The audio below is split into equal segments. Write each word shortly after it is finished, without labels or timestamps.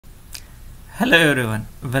Hello everyone,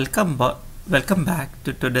 welcome back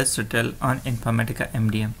to today's tutorial on Informatica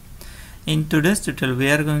MDM. In today's tutorial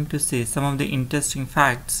we are going to see some of the interesting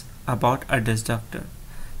facts about Address Doctor.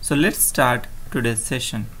 So let's start today's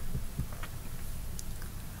session.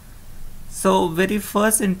 So very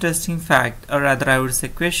first interesting fact, or rather I would say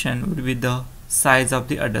question, would be the size of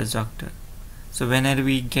the Address Doctor. So whenever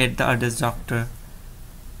we get the Address Doctor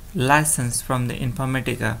license from the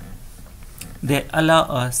Informatica, they allow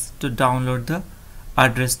us to download the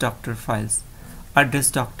Address Doctor files,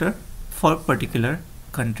 Address Doctor for particular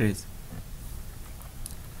countries.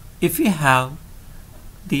 If we have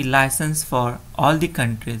the license for all the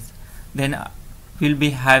countries, then we'll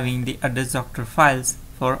be having the Address Doctor files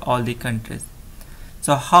for all the countries.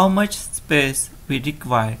 So how much space we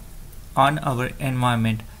require on our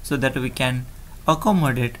environment so that we can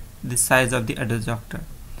accommodate the size of the Address Doctor.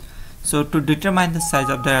 So to determine the size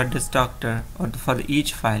of the Address Doctor or for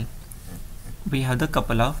each file, we have the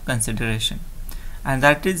couple of consideration, and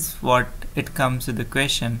that is what it comes to the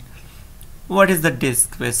question: what is the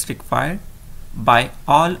disk space required by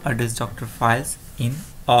all Address Doctor files in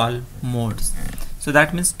all modes? So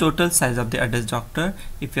that means total size of the Address Doctor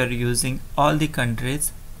if you are using all the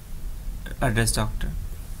countries Address Doctor.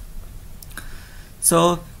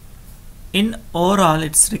 So in overall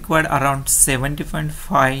it's required around 70.5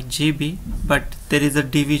 GB, but there is a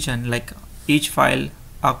division, like each file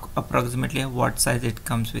approximately what size it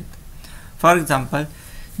comes with. For example,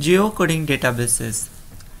 geocoding databases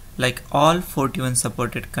like all 41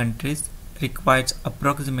 supported countries requires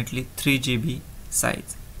approximately 3 GB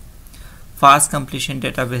size. Fast completion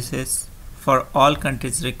databases for all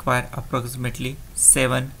countries require approximately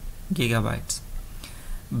 7 GB.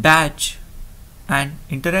 Batch and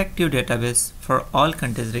interactive database for all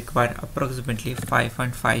countries require approximately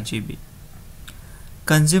 5.5 GB.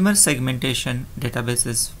 Consumer segmentation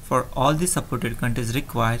databases for all the supported countries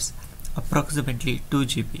requires approximately 2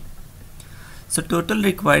 GB. So total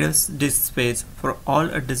required disk space for all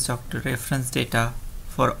Address Doctor reference data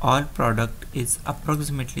for all product is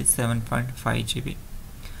approximately 7.5 GB.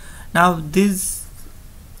 Now this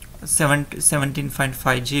 17.5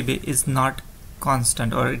 GB is not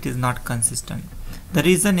constant, or it is not consistent. The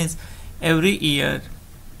reason is every year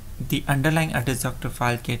the underlying Address Doctor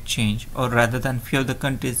file get changed, or rather than few of the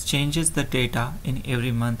countries changes the data in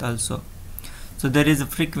every month also. So there is a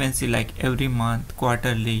frequency like every month,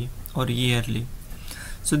 quarterly or yearly.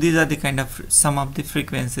 So these are the kind of some of the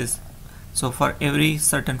frequencies. So for every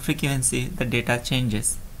certain frequency the data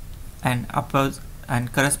changes, and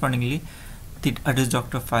correspondingly the Address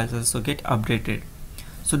Doctor files also get updated.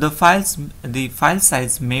 So the file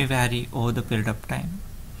size may vary over the period of time.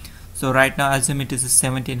 So right now assume it is a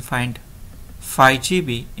 17.5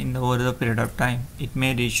 GB over the period of time. It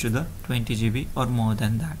may reach to the 20 GB or more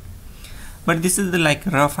than that. But this is the like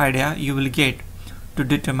rough idea you will get to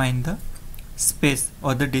determine the space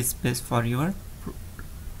or the disk space for your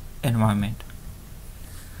environment.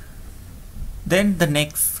 Then the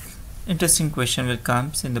next interesting question will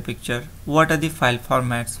comes in the picture: what are the file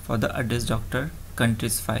formats for the Address Doctor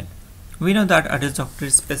countries file? We know that Address Doctor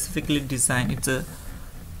is specifically designed, it's a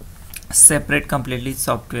separate completely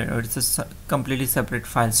software, or it's a completely separate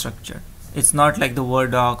file structure. It's not like the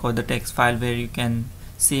Word doc or the text file where you can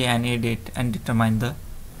see and edit and determine the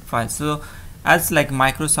file. So as like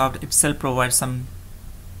Microsoft itself provides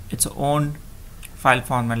its own file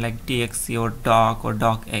format like TXT or doc or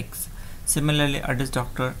docx, similarly Address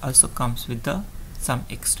Doctor also comes with some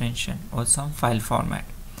extension or some file format.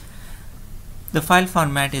 The file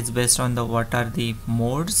format is based on what are the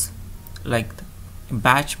modes, like the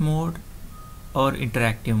batch mode or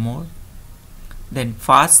interactive mode, then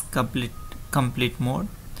fast complete mode,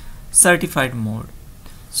 certified mode.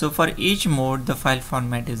 So for each mode the file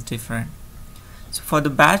format is different. So for the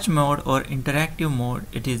batch mode or interactive mode,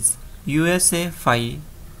 it is USA file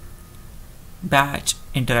batch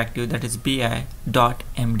interactive, that is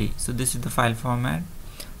bi.md. So this is the file format.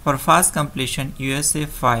 For fast completion, USA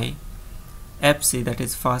file fc, that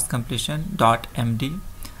is fast completion.md.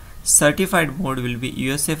 Certified mode will be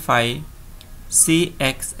USA file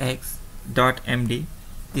cxx.md.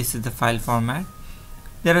 This is the file format.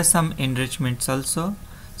 There are some enrichments also.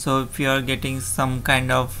 So if you are getting some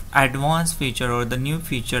kind of advanced feature or the new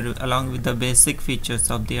feature along with the basic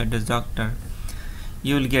features of the Address Doctor,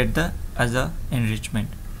 you will get the other enrichment.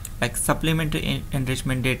 Like supplementary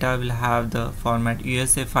enrichment data will have the format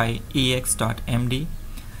USA file ex.md.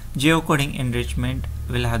 Geocoding enrichment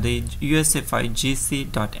will have the USA file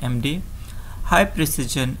gc.md. High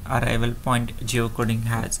precision arrival point geocoding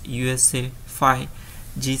has USA file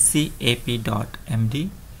gcap.md.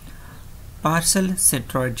 Partial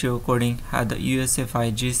Citroid geocoding have the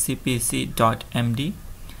USFI GCPC.md,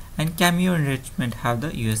 and Cameo enrichment have the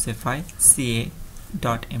USFI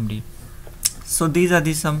CA.md. So these are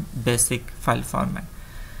the some basic file format.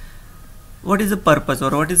 What is the purpose or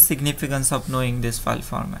what is the significance of knowing this file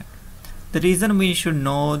format? The reason we should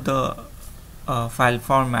know the file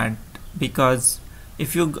format, because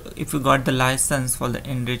if you got the license for the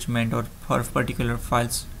enrichment or for particular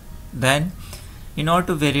files, then in order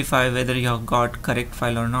to verify whether you have got correct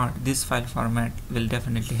file or not, this file format will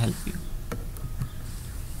definitely help you.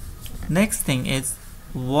 Next thing is,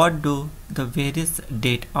 what do the various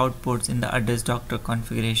date outputs in the address doctor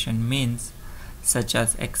configuration means, such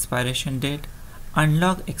as expiration date,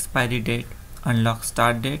 unlock expiry date, unlock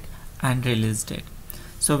start date, and release date.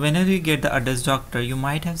 So whenever you get the address doctor, you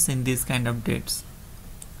might have seen these kind of dates.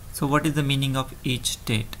 So what is the meaning of each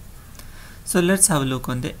date? So let's have a look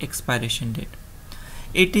on the expiration date.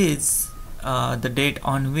 It is the date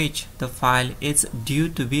on which the file is due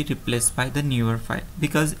to be replaced by the newer file,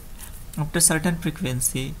 because after certain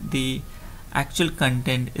frequency the actual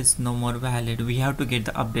content is no more valid. We have to get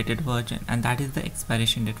the updated version, and that is the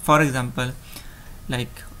expiration date. For example,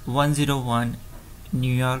 like 101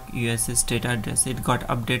 New York USA state address, it got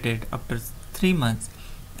updated after 3 months,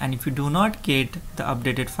 and if you do not get the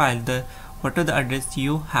updated file, the whatever the address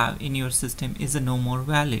you have in your system is no more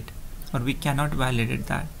valid, or we cannot validate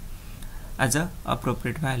that as a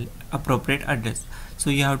appropriate address. So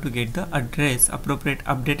you have to get the address, appropriate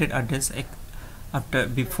updated address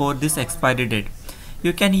before this expiry date.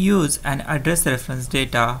 You can use an address reference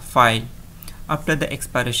data file after the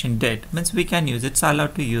expiration date. Means we can use, it's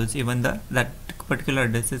allowed to use even that particular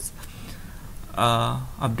address is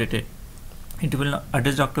updated. It will not,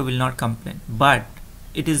 address doctor will not complain, but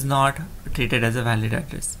it is not treated as a valid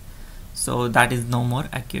address, so that is no more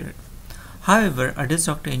accurate. However, address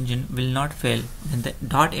doctor engine will not fail when the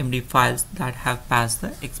 .md files that have passed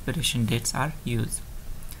the expiration dates are used.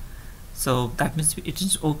 So that means it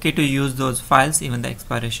is okay to use those files even the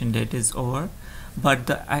expiration date is over, but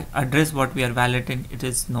the address what we are validating, it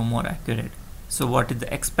is no more accurate. So what is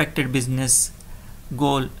the expected business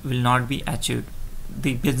goal will not be achieved.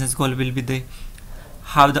 The business goal will be the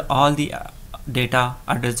have the all the data,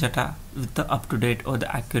 address data with the up-to-date or the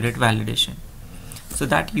accurate validation. So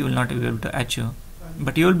that you will not be able to achieve,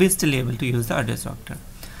 but you will be still able to use the address doctor.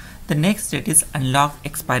 The next date is unlock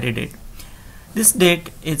expiry date. This date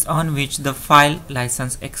is on which the file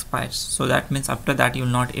license expires. So that means after that you will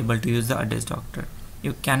not able to use the address doctor.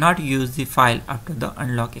 You cannot use the file after the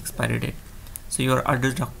unlock expiry date. So your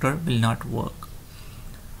address doctor will not work.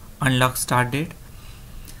 Unlock start date.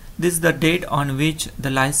 This is the date on which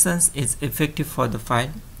the license is effective for the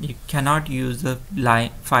file. You cannot use the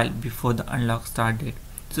file before the unlock start date.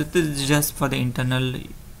 So this is just for the internal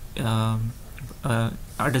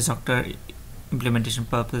address doctor implementation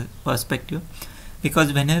perspective,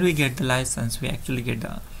 because whenever we get the license, we actually get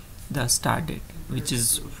the start date,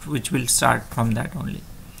 which will start from that only.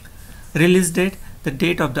 Release date, the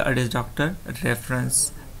date of the address doctor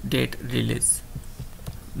reference date release,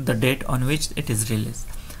 the date on which it is released.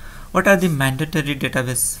 What are the mandatory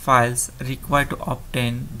database files required to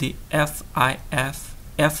obtain the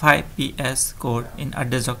FIPS code in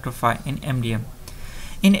address doctor file in MDM?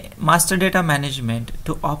 In master data management,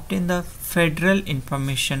 to obtain the Federal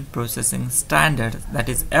Information Processing Standard, that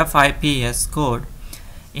is FIPS code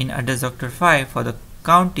in address doctor file for the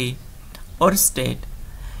county or state,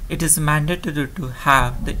 it is mandatory to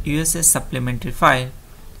have the USA supplementary file,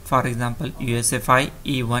 for example USFI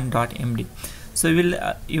E1.md. So you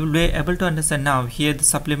will be able to understand now. Here the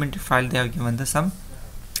supplementary file, they have given the some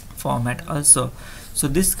format also. So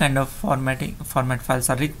this kind of format files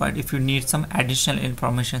are required if you need some additional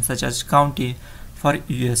information such as county for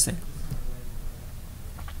USA.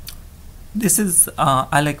 This is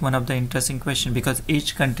I like one of the interesting question, because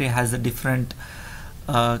each country has a different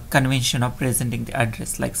convention of presenting the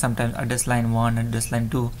address. Like sometimes address line 1, address line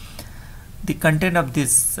 2. The content of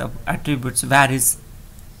these attributes varies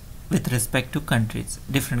with respect to countries.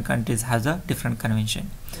 Different countries has a different convention.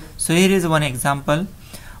 So here is one example.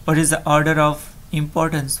 What is the order of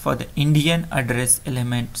importance for the Indian address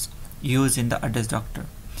elements used in the address doctor?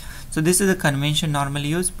 So this is the convention normally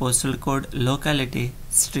used: postal code, locality,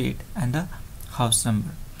 street, and the house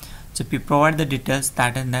number. So if you provide the details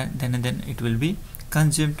that and that, then it will be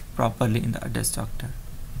consumed properly in the address doctor.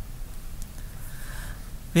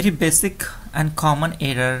 Very basic and common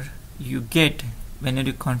error you get when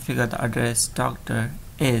you configure the address doctor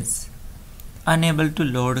is unable to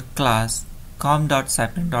load class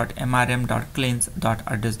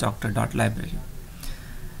com.sapling.mrm.cleans.addressdoctor.library.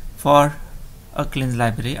 For a cleans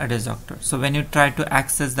library address doctor. So when you try to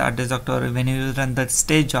access the address doctor, or when you run the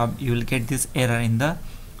stage job, you will get this error in the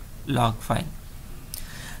log file.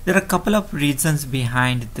 There are a couple of reasons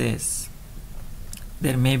behind this.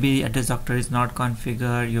 There may be address doctor is not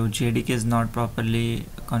configured, your JDK is not properly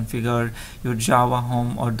configured, your Java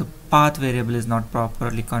home or the path variable is not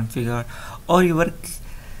properly configured, or your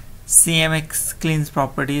CMX cleans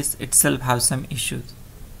properties itself have some issues.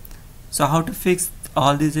 So how to fix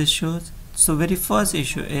all these issues? So very first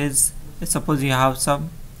issue is, suppose you have some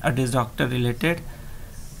address doctor related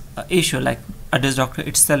issue, like address doctor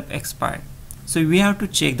itself expired. So we have to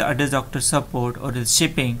check the address doctor support or the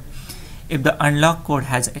shipping if the unlock code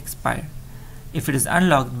has expired. If it is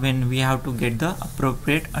unlocked, then we have to get the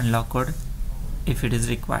appropriate unlock code if it is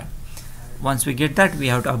required. Once we get that, we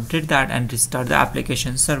have to update that and restart the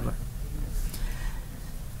application server.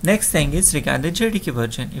 Next thing is regarding the JDK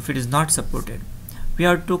version. If it is not supported, we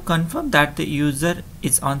have to confirm that the user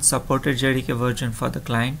is on supported JDK version for the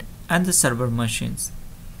client and the server machines.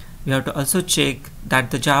 We have to also check that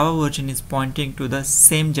the Java version is pointing to the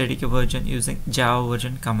same JDK version using Java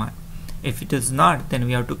version command. If it is not, then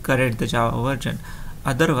we have to correct the Java version.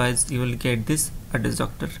 Otherwise, you will get this address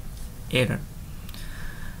doctor error.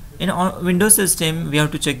 In Windows system, we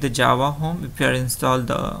have to check the Java home if you are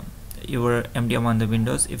installed your MDM on the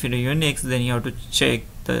Windows. If it is Unix, then you have to check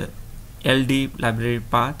the LD library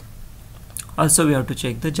path. Also, we have to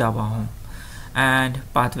check the Java home and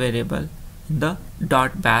path variable in the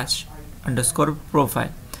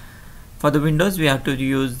 .bash_profile. For the Windows, we have to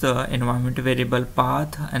use the environment variable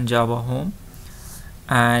path and Java home,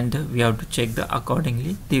 and we have to check the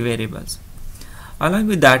accordingly the variables. Along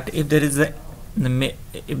with that, if there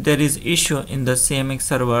is issue in the CMX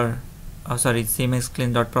server, CMX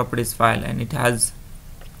clean.properties file, and it has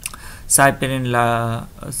in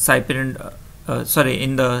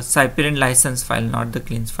the Cyprian license file, not the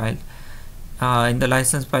cleans file. In the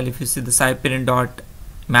license file, if you see the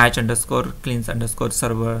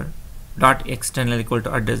Cyprian.match_cleans_server.external equal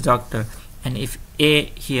to address doctor, and if A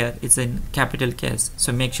here is in capital case,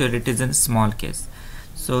 so make sure it is in small case.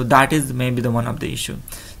 So that is maybe the one of the issue.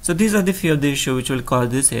 So these are the few of the issue which will cause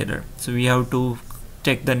this error. So we have to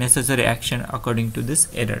take the necessary action according to this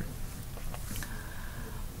error.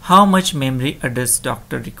 How much memory address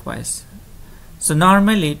doctor requires? So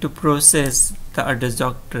normally to process the address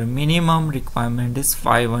doctor, minimum requirement is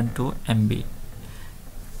 512 MB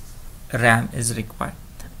RAM is required.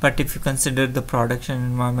 But if you consider the production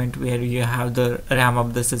environment where you have the RAM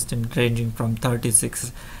of the system ranging from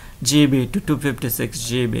 36 GB to 256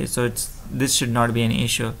 GB, so this should not be an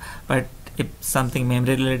issue. But if something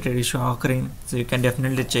memory related issue occurring, so you can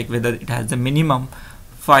definitely check whether it has the minimum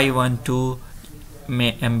 512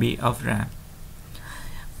 MB of RAM.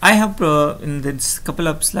 I have in this couple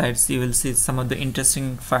of slides you will see some of the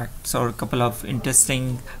interesting facts or a couple of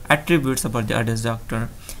interesting attributes about the address doctor.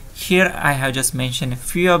 Here I have just mentioned a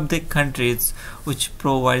few of the countries which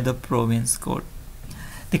provide the province code.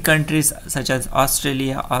 The countries such as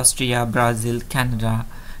Australia, Austria, Brazil, Canada,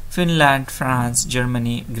 Finland, France,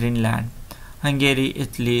 Germany, Greenland, Hungary,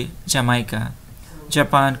 Italy, Jamaica,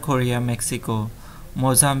 Japan, Korea, Mexico,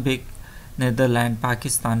 Mozambique, Netherlands,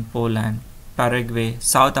 Pakistan, Poland, Paraguay,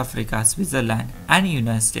 South Africa, Switzerland, and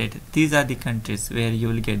United States. These are the countries where you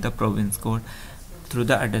will get the province code through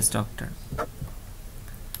the address doctor.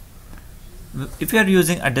 If you are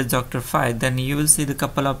using address doctor file, then you will see the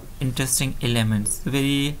couple of interesting elements. The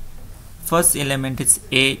very first element is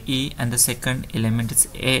AE and the second element is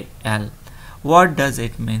AL. What does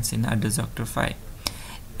it mean in address doctor file?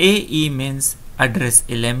 AE means address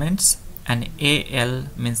elements and AL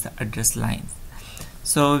means the address lines.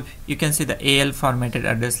 So you can see the AL formatted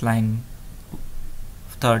address line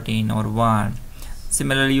 13 or 1.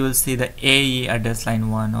 Similarly, you will see the AE address line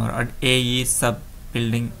 1 or AE sub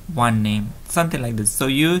building 1 name, something like this. So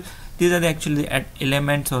these are actually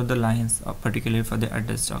elements or the lines particularly for the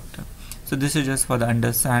address doctor. So this is just for the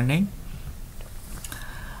understanding.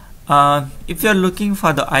 If you are looking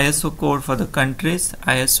for the ISO code for the countries,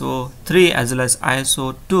 ISO 3 as well as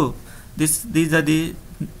ISO 2, this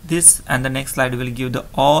and the next slide will give the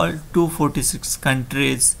all 246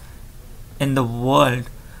 countries in the world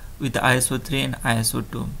with the ISO 3 and ISO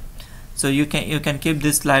 2. So you can keep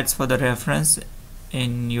these slides for the reference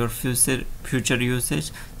in your future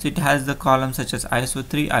usage. So it has the columns such as ISO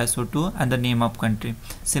 3, ISO 2 and the name of country.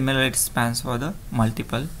 Similarly, it spans for the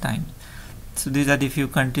multiple times. So these are the few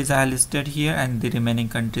countries I have listed here, and the remaining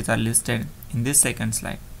countries are listed in this second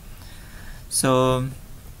slide. So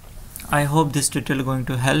I hope this tutorial is going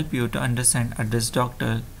to help you to understand address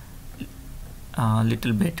doctor a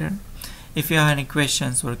little better. If you have any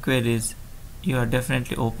questions or queries, you are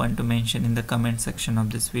definitely open to mention in the comment section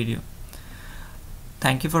of this video.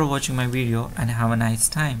 Thank you for watching my video and have a nice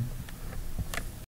time.